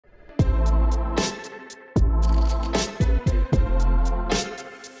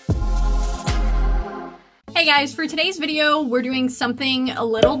guys, for today's video, we're doing something a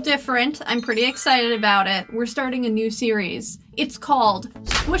little different. I'm pretty excited about it. We're starting a new series. It's called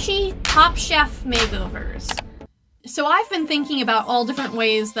Squishy Top Chef Makeovers. So I've been thinking about all different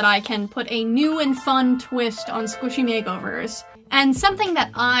ways that I can put a new and fun twist on Squishy Makeovers. And something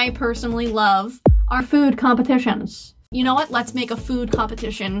that I personally love are food competitions. You know what? Let's make a food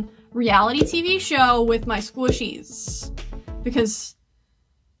competition reality TV show with my squishies. Because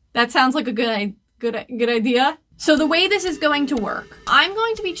that sounds like a good idea. So the way this is going to work, I'm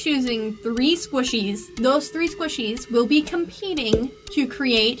going to be choosing 3 squishies. Those 3 squishies will be competing to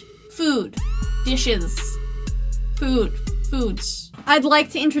create food, dishes, foods. I'd like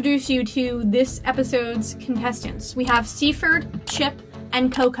to introduce you to this episode's contestants. We have Seaford, Chip,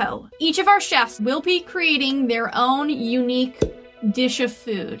 and Coco. Each of our chefs will be creating their own unique dish of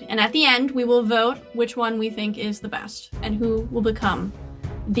food. And at the end, we will vote which one we think is the best and who will become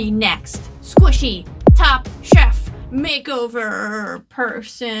the next Squishy Top Chef Makeover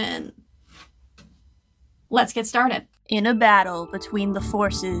person. Let's get started. In a battle between the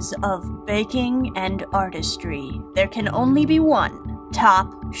forces of baking and artistry, there can only be one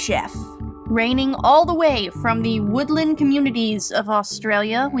top chef. Reigning all the way from the woodland communities of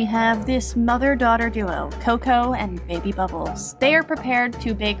Australia, we have this mother-daughter duo, Coco and Baby Bubbles. They are prepared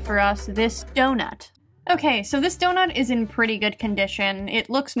to bake for us this donut. Okay, so this donut is in pretty good condition. It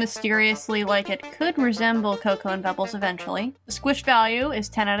looks mysteriously like it could resemble Coco and Bubbles eventually. The squish value is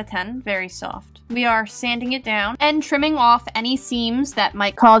 10 out of 10, very soft. We are sanding it down and trimming off any seams that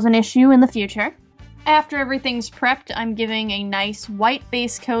might cause an issue in the future. After everything's prepped, I'm giving a nice white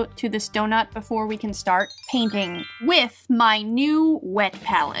base coat to this donut before we can start painting with my new wet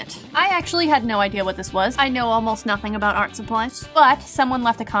palette. I actually had no idea what this was. I know almost nothing about art supplies, but someone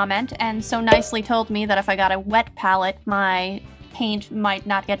left a comment and so nicely told me that if I got a wet palette, my paint might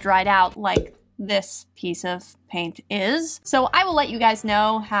not get dried out like this piece of paint is. So I will let you guys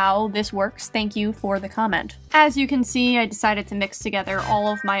know how this works. Thank you for the comment. As you can see, I decided to mix together all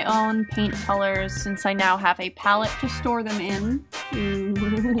of my own paint colors since I now have a palette to store them in.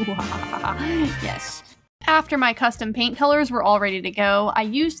 Yes. After my custom paint colors were all ready to go, I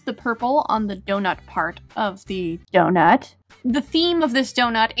used the purple on the donut part of the donut. The theme of this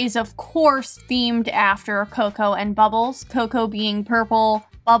donut is of course themed after Coco and Bubbles, Coco being purple,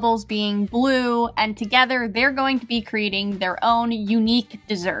 Bubbles being blue, and together they're going to be creating their own unique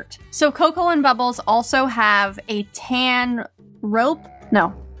dessert. So Coco and Bubbles also have a tan rope?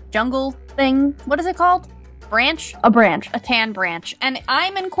 No, jungle thing? What is it called? Branch? A tan branch. And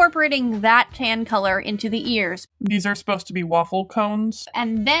I'm incorporating that tan color into the ears. These are supposed to be waffle cones.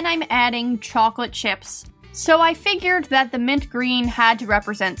 And then I'm adding chocolate chips. So I figured that the mint green had to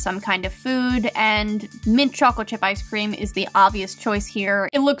represent some kind of food, and mint chocolate chip ice cream is the obvious choice here.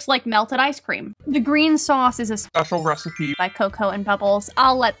 It looks like melted ice cream. The green sauce is a Special recipe by Coco and Bubbles.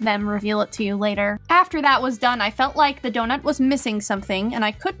 I'll let them reveal it to you later. After that was done, I felt like the donut was missing something, and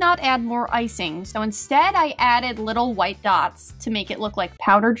I could not add more icing. So instead, I added little white dots to make it look like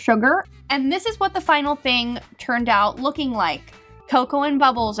powdered sugar. And this is what the final thing turned out looking like. Coco and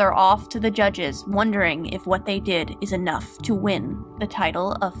Bubbles are off to the judges, wondering if what they did is enough to win the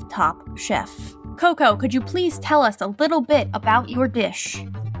title of Top Chef. Coco, could you please tell us a little bit about your dish?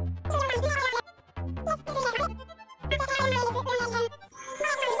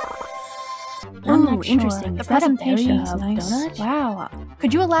 Oh, interesting. The presentation is nice. Donut? Wow.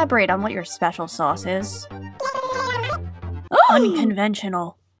 Could you elaborate on what your special sauce is?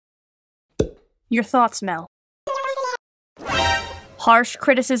 Unconventional. Your thoughts, Mel. Harsh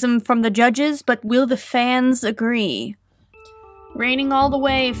criticism from the judges, but will the fans agree? Raining all the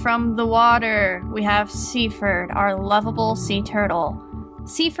way from the water, we have Seaford, our lovable sea turtle.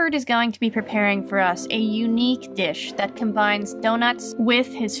 Seaford is going to be preparing for us a unique dish that combines donuts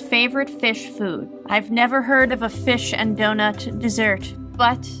with his favorite fish food. I've never heard of a fish and donut dessert,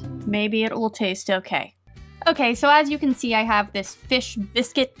 but maybe it will taste okay. Okay, so as you can see, I have this fish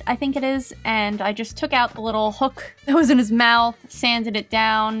biscuit, I think it is, and I just took out the little hook that was in his mouth, sanded it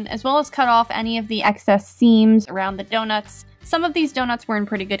down, as well as cut off any of the excess seams around the donuts. Some of these donuts were in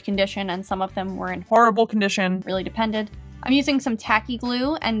pretty good condition, and some of them were in horrible condition. Really depended. I'm using some tacky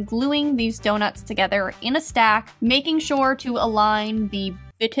glue and gluing these donuts together in a stack, making sure to align the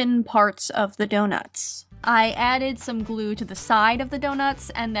bitten parts of the donuts. I added some glue to the side of the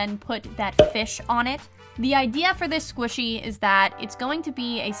donuts and then put that fish on it. The idea for this squishy is that it's going to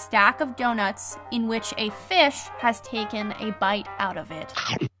be a stack of donuts in which a fish has taken a bite out of it.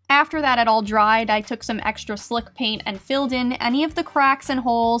 After that had all dried, I took some extra slick paint and filled in any of the cracks and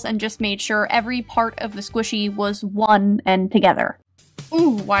holes and just made sure every part of the squishy was one and together.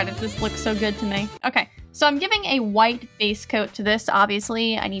 Ooh, why does this look so good to me? Okay, So I'm giving a white base coat to this.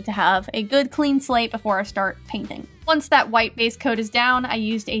 Obviously, I need to have a good clean slate before I start painting. Once that white base coat is down, I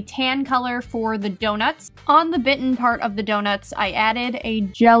used a tan color for the donuts. On the bitten part of the donuts, I added a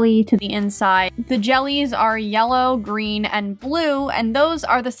jelly to the inside. The jellies are yellow, green, and blue, and those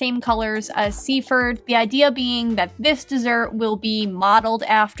are the same colors as Seaford. The idea being that this dessert will be modeled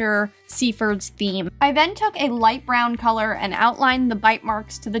after Seaford's theme. I then took a light brown color and outlined the bite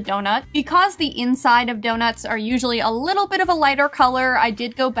marks to the donut. Because the inside of donuts are usually a little bit of a lighter color, I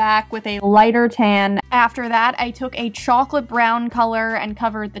did go back with a lighter tan. After that, I took a chocolate brown color and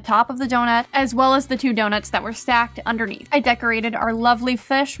covered the top of the donut, as well as the two donuts that were stacked underneath. I decorated our lovely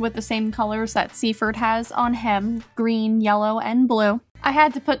fish with the same colors that Seaford has on him, green, yellow, and blue. I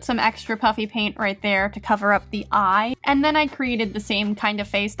had to put some extra puffy paint right there to cover up the eye, and then I created the same kind of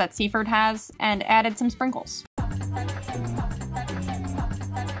face that Seaford has and added some sprinkles.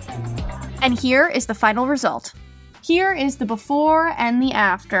 And here is the final result. Here is the before and the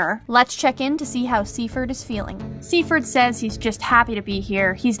after. Let's check in to see how Seaford is feeling. Seaford says he's just happy to be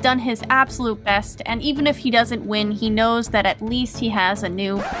here. He's done his absolute best, and even if he doesn't win, he knows that at least he has a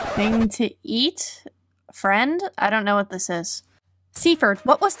new thing to eat? Friend? I don't know what this is. Seaford,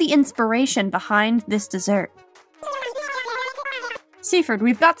 what was the inspiration behind this dessert? Seaford,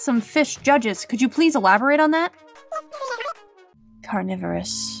 we've got some fish judges. Could you please elaborate on that?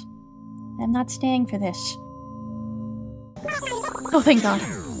 Carnivorous. I'm not staying for this. Oh, thank God.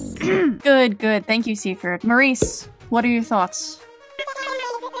 Good. Thank you, Seaford. Maurice, what are your thoughts?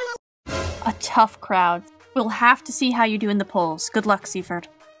 A tough crowd. We'll have to see how you do in the polls. Good luck, Seaford.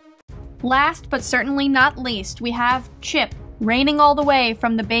 Last but certainly not least, we have Chip. Reigning all the way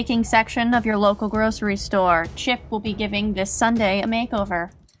from the baking section of your local grocery store, Chip will be giving this sundae a makeover.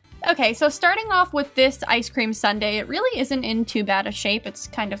 Okay, so starting off with this ice cream sundae, it really isn't in too bad a shape. It's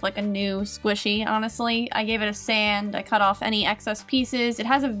kind of like a new squishy, honestly. I gave it a sand, I cut off any excess pieces. It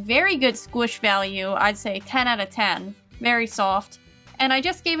has a very good squish value, I'd say 10 out of 10. Very soft. And I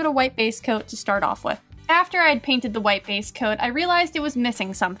just gave it a white base coat to start off with. After I'd painted the white base coat, I realized it was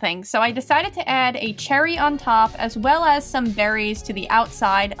missing something, so I decided to add a cherry on top as well as some berries to the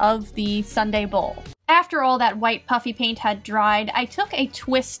outside of the sundae bowl. After all that white puffy paint had dried, I took a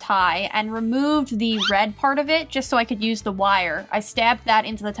twist tie and removed the red part of it just so I could use the wire. I stabbed that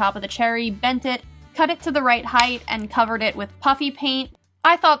into the top of the cherry, bent it, cut it to the right height, and covered it with puffy paint.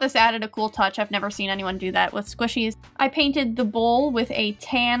 I thought this added a cool touch. I've never seen anyone do that with squishies. I painted the bowl with a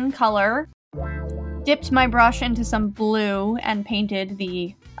tan color, dipped my brush into some blue, and painted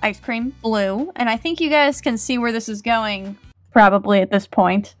the ice cream blue. And I think you guys can see where this is going, probably at this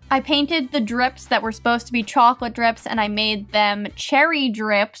point. I painted the drips that were supposed to be chocolate drips, and I made them cherry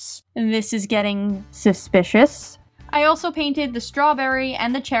drips. This is getting suspicious. I also painted the strawberry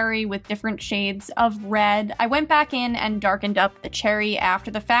and the cherry with different shades of red. I went back in and darkened up the cherry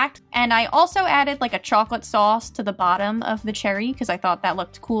after the fact, and I also added like a chocolate sauce to the bottom of the cherry because I thought that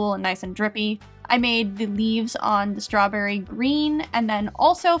looked cool and nice and drippy. I made the leaves on the strawberry green and then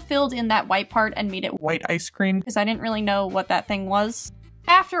also filled in that white part and made it White ice cream. because I didn't really know what that thing was.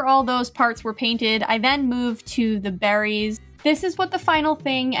 After all those parts were painted, I then moved to the berries. This is what the final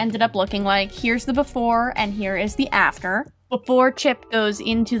thing ended up looking like. Here's the before and here is the after. Before Chip goes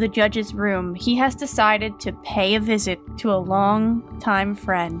into the judge's room, he has decided to pay a visit to a long-time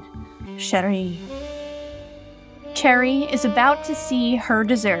friend, Cherie. Cherry is about to see her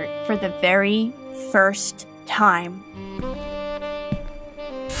dessert for the very first time.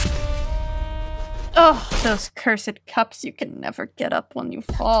 Oh, those cursed cups you can never get up when you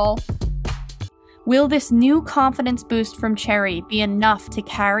fall. Will this new confidence boost from Cherry be enough to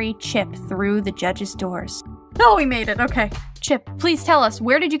carry Chip through the judge's doors? Oh, we made it, okay. Chip, please tell us,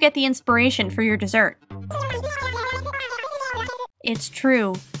 where did you get the inspiration for your dessert? It's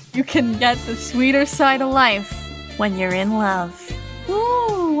true. You can get the sweeter side of life when you're in love.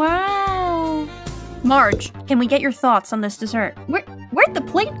 Ooh, wow. Marge, can we get your thoughts on this dessert? Where'd the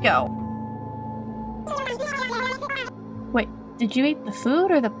plate go? Wait, did you eat the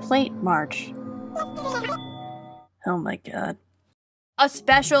food or the plate, Marge? Oh my god. A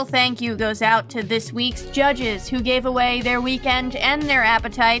special thank you goes out to this week's judges who gave away their weekend and their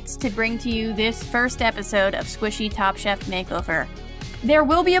appetites to bring to you this first episode of Squishy Top Chef Makeover. There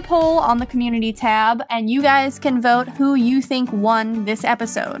will be a poll on the community tab, and you guys can vote who you think won this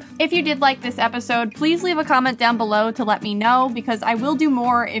episode. If you did like this episode, please leave a comment down below to let me know, because I will do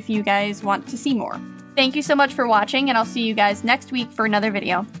more if you guys want to see more. Thank you so much for watching, and I'll see you guys next week for another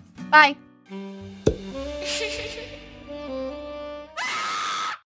video. Bye!